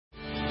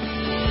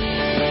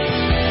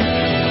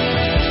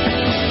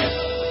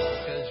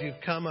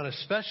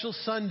a special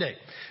Sunday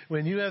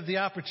when you have the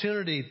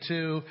opportunity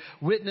to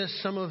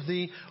witness some of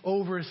the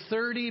over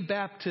 30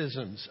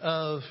 baptisms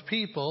of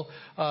people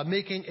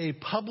making a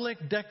public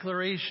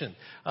declaration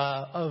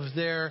of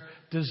their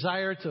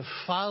desire to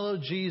follow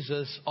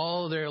Jesus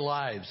all their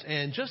lives.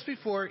 And just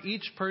before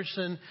each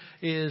person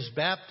is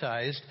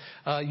baptized,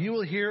 you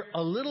will hear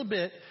a little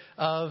bit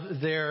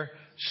of their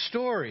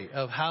story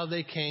of how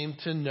they came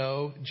to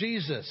know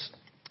Jesus.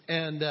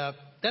 And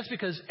that's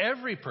because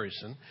every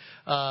person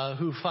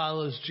who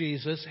follows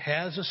Jesus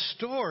has a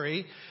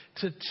story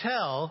to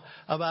tell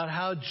about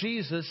how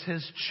Jesus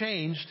has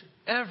changed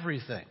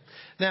everything.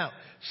 Now,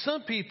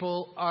 some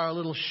people are a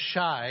little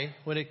shy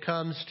when it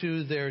comes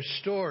to their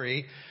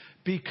story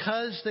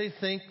because they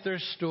think their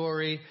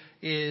story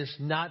is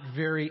not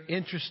very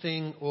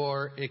interesting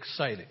or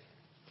exciting.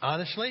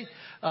 Honestly,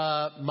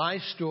 my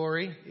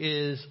story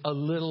is a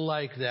little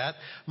like that.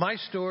 My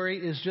story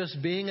is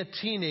just being a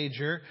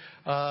teenager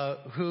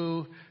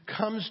who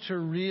comes to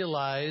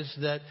realize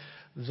that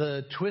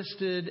the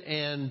twisted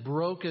and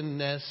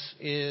brokenness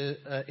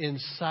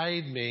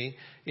inside me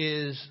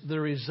is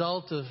the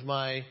result of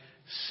my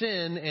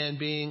sin and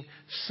being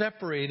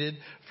separated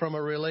from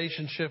a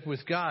relationship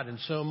with God. And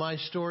so my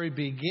story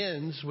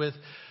begins with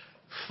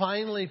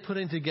finally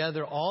putting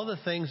together all the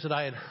things that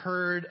I had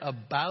heard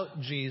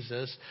about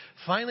Jesus,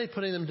 finally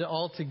putting them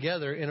all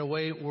together in a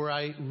way where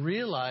I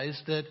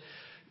realized that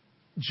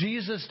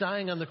Jesus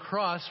dying on the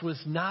cross was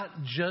not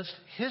just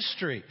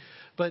history,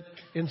 but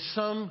in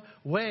some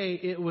way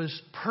it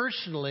was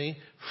personally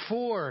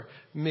for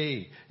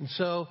me. And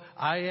so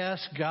I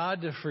asked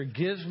God to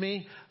forgive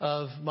me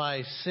of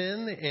my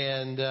sin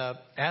and I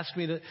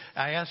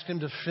asked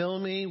Him to fill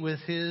me with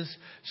His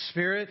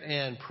Spirit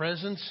and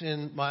presence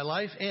in my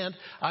life. And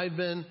I've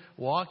been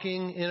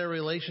walking in a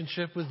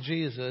relationship with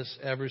Jesus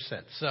ever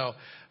since. So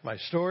my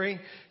story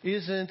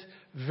isn't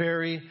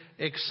very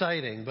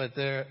exciting, but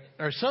there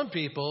are some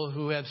people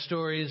who have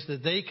stories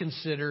that they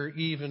consider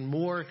even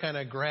more kind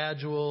of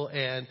gradual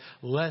and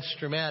less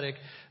dramatic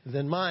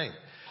than mine.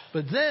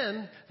 But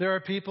then there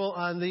are people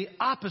on the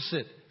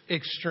opposite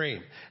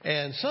extreme.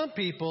 And some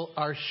people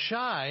are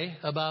shy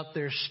about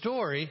their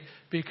story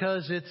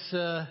because it's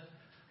a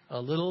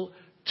little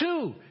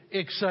too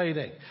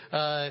exciting.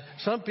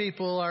 Some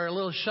people are a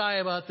little shy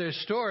about their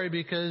story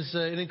because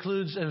it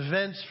includes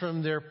events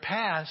from their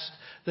past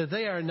that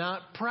they are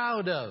not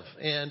proud of.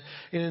 And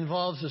it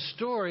involves a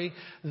story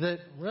that,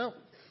 well,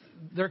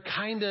 they're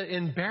kind of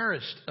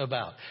embarrassed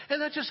about.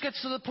 And that just gets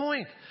to the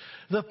point.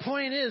 The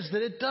point is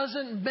that it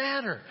doesn't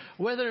matter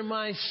whether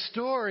my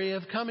story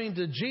of coming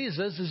to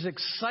Jesus is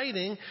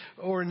exciting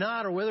or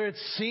not, or whether it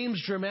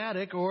seems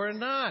dramatic or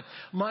not.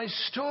 My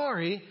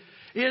story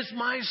is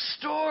my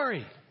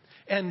story.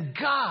 And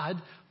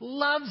God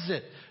loves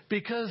it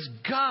because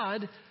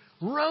God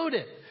wrote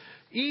it.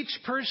 Each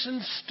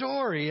person's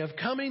story of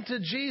coming to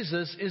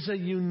Jesus is a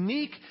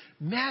unique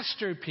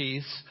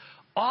masterpiece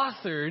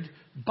authored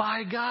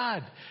by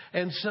God.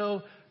 And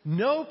so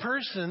no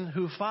person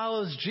who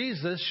follows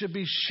Jesus should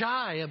be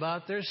shy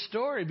about their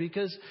story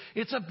because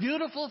it's a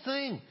beautiful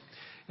thing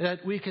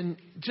that we can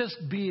just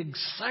be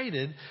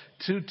excited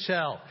to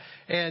tell.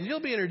 And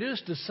you'll be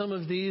introduced to some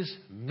of these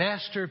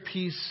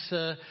masterpiece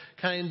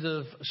kinds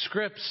of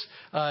scripts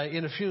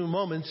in a few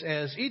moments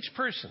as each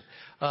person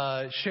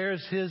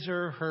shares his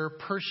or her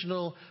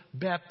personal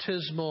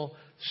baptismal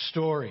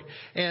story.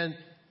 And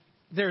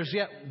there's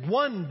yet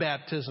one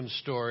baptism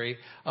story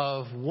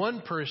of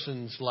one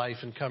person's life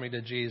in coming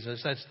to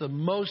Jesus that's the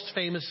most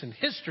famous in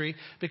history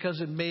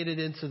because it made it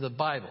into the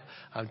Bible.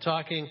 I'm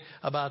talking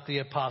about the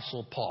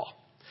Apostle Paul.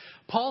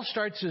 Paul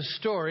starts his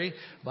story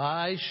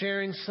by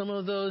sharing some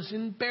of those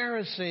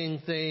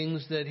embarrassing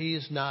things that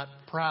he's not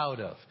proud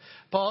of.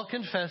 Paul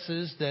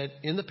confesses that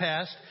in the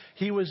past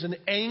he was an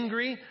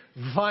angry,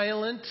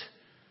 violent,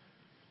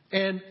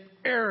 and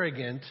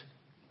arrogant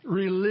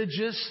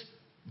religious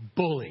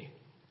bully.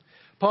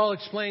 Paul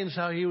explains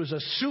how he was a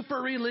super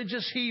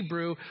religious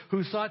Hebrew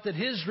who thought that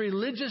his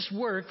religious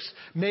works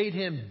made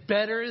him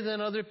better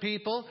than other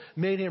people,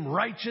 made him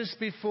righteous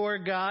before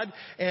God,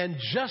 and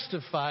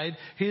justified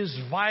his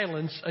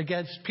violence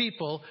against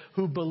people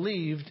who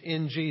believed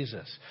in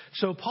Jesus.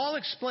 So Paul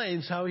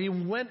explains how he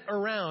went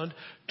around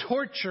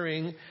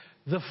torturing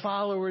the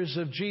followers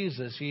of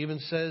Jesus. He even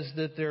says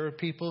that there are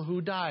people who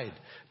died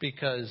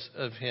because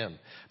of him.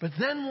 But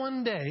then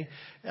one day,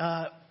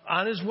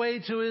 on his way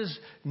to his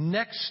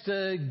next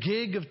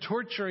gig of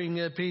torturing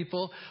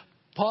people,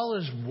 Paul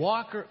is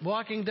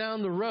walking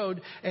down the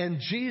road, and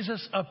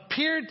Jesus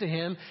appeared to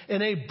him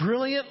in a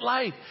brilliant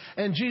light.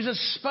 And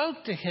Jesus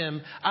spoke to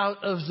him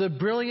out of the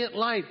brilliant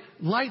light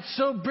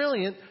so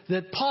brilliant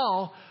that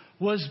Paul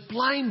was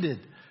blinded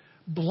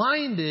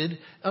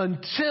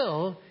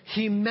until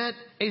he met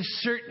a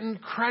certain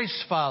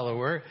Christ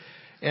follower.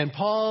 And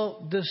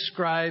Paul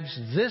describes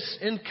this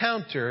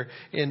encounter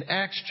in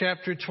Acts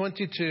chapter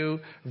 22,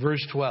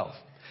 verse 12.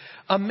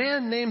 A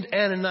man named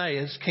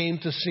Ananias came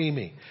to see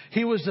me.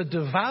 He was a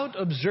devout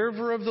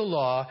observer of the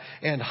law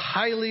and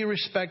highly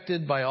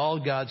respected by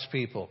all God's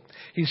people.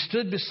 He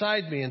stood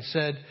beside me and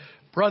said,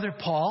 Brother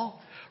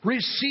Paul,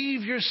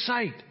 receive your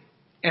sight."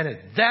 And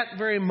at that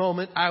very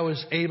moment, I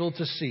was able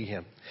to see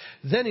him.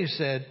 Then he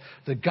said,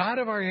 "The God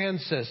of our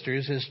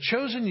ancestors has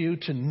chosen you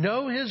to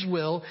know his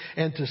will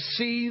and to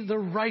see the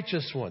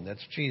righteous one,"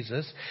 that's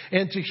Jesus,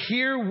 "and to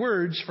hear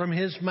words from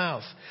his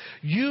mouth.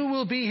 You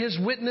will be his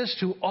witness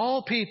to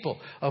all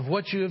people of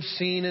what you have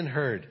seen and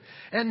heard.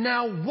 And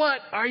now what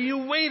are you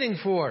waiting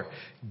for?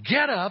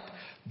 Get up,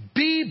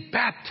 be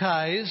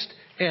baptized,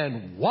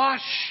 and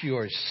wash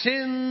your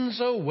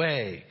sins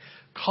away,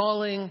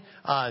 calling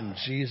on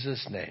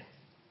Jesus' name."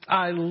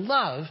 I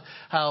love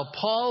how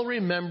Paul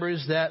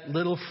remembers that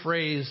little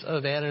phrase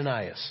of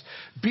Ananias.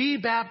 Be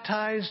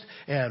baptized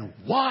and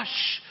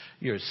wash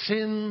your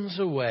sins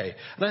away.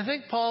 And I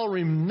think Paul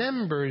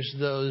remembers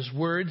those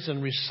words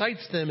and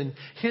recites them in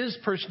his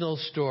personal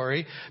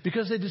story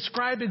because they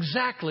describe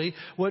exactly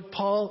what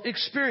Paul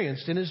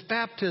experienced in his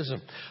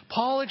baptism.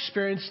 Paul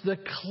experienced the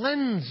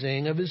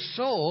cleansing of his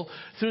soul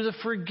through the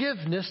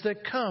forgiveness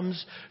that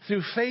comes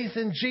through faith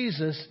in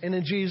Jesus and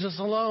in Jesus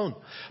alone.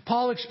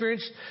 Paul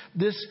experienced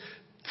this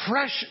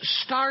fresh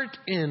start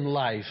in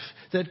life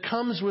that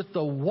comes with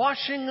the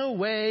washing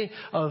away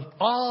of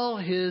all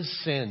his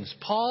sins.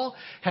 Paul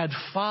had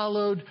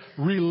followed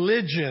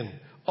religion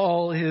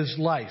all his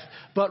life,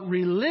 but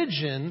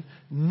religion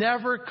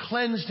never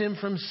cleansed him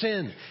from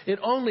sin. It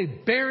only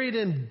buried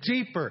him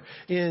deeper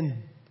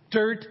in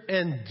dirt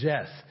and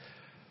death.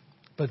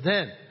 But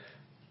then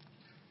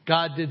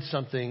God did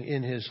something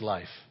in his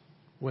life.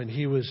 When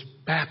he was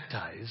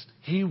baptized,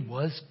 he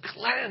was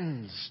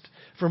cleansed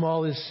from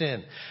all his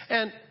sin.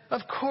 And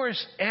of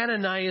course,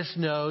 Ananias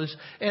knows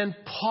and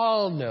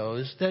Paul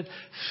knows that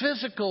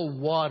physical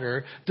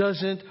water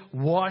doesn't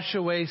wash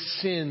away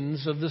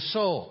sins of the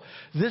soul.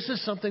 This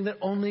is something that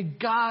only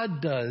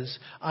God does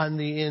on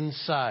the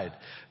inside.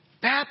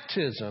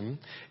 Baptism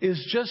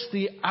is just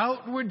the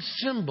outward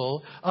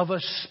symbol of a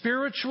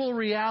spiritual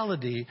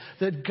reality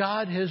that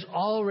God has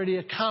already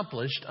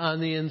accomplished on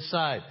the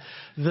inside.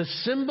 The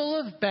symbol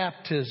of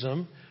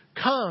baptism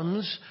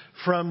comes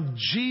from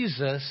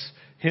Jesus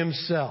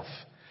himself,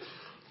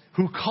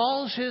 who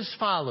calls his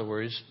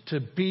followers to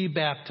be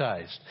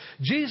baptized.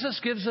 Jesus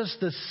gives us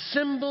the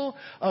symbol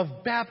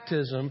of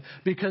baptism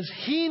because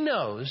he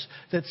knows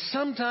that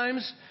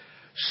sometimes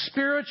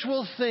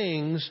spiritual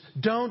things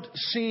don't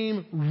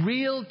seem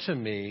real to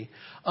me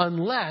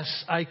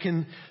unless I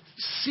can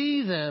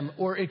see them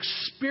or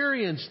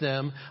experience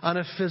them on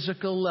a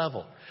physical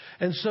level.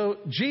 And so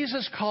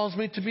Jesus calls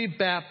me to be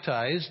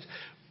baptized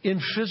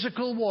in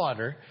physical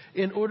water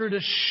in order to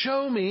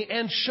show me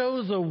and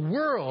show the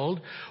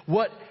world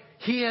what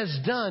he has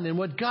done and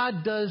what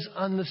God does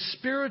on the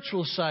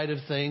spiritual side of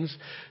things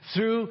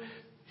through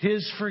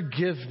his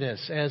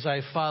forgiveness as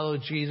I follow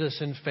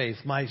Jesus in faith.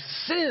 My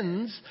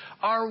sins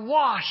are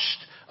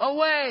washed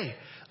away.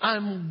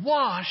 I'm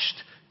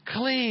washed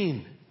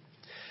clean.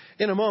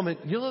 In a moment,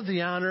 you'll have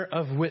the honor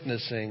of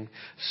witnessing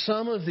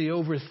some of the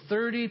over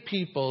 30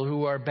 people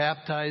who are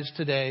baptized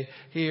today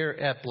here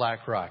at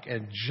Black Rock.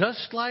 And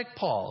just like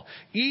Paul,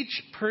 each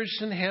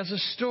person has a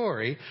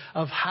story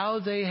of how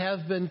they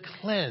have been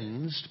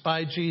cleansed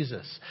by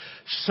Jesus.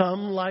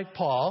 Some, like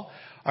Paul,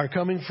 are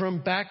coming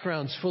from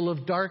backgrounds full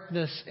of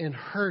darkness and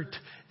hurt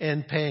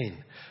and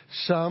pain.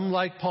 Some,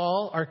 like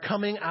Paul, are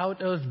coming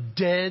out of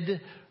dead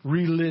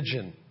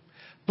religion.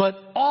 But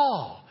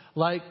all,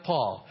 like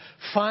Paul,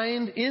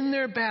 find in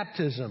their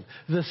baptism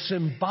the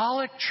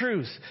symbolic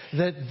truth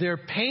that their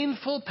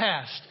painful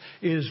past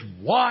is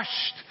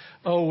washed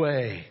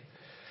away.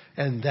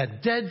 And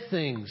that dead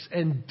things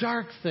and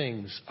dark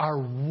things are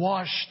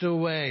washed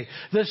away.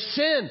 The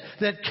sin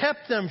that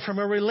kept them from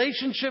a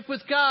relationship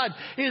with God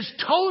is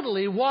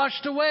totally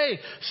washed away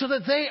so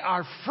that they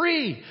are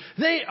free.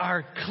 They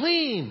are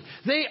clean.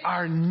 They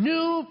are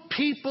new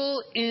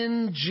people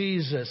in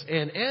Jesus.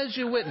 And as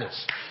you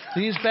witness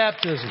these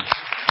baptisms,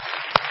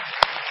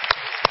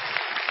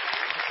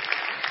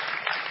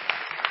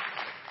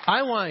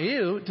 I want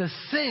you to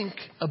think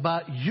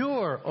about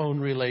your own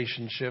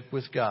relationship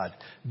with God.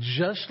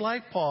 Just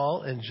like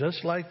Paul and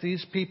just like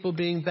these people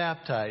being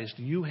baptized,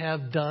 you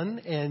have done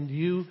and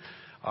you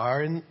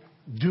are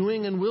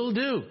doing and will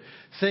do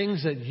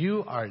things that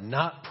you are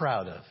not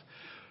proud of.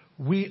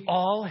 We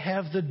all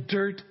have the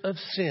dirt of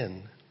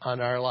sin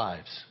on our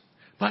lives.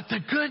 But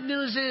the good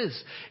news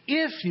is,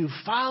 if you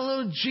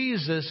follow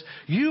Jesus,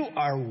 you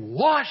are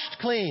washed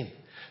clean.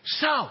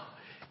 So,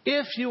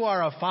 if you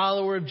are a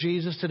follower of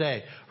Jesus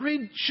today,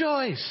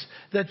 rejoice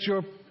that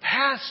your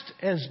past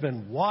has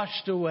been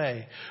washed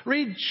away.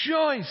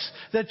 Rejoice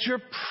that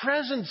your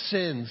present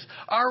sins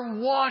are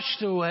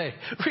washed away.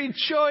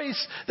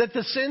 Rejoice that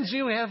the sins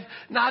you have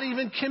not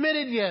even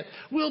committed yet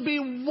will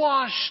be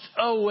washed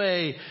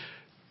away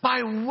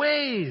by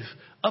wave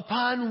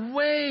upon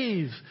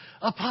wave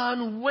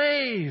upon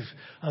wave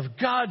of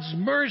God's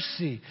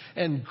mercy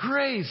and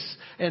grace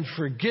and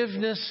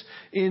forgiveness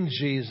in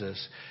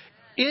Jesus.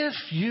 If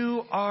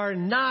you are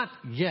not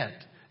yet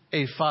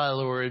a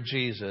follower of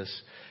Jesus,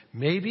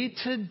 maybe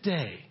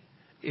today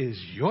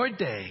is your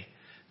day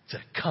to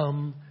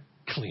come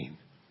clean.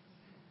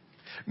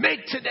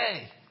 Make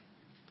today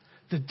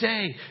the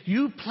day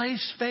you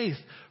place faith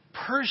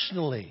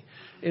personally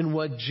in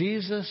what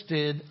Jesus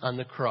did on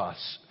the cross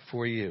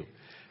for you.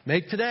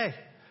 Make today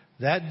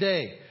that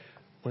day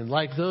when,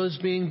 like those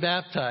being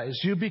baptized,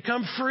 you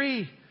become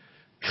free,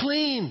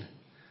 clean,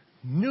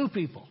 new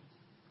people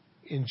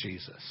in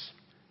Jesus.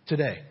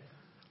 Today,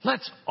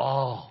 let's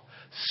all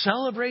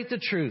celebrate the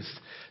truth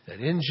that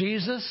in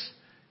Jesus,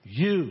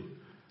 you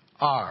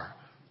are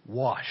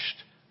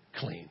washed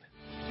clean.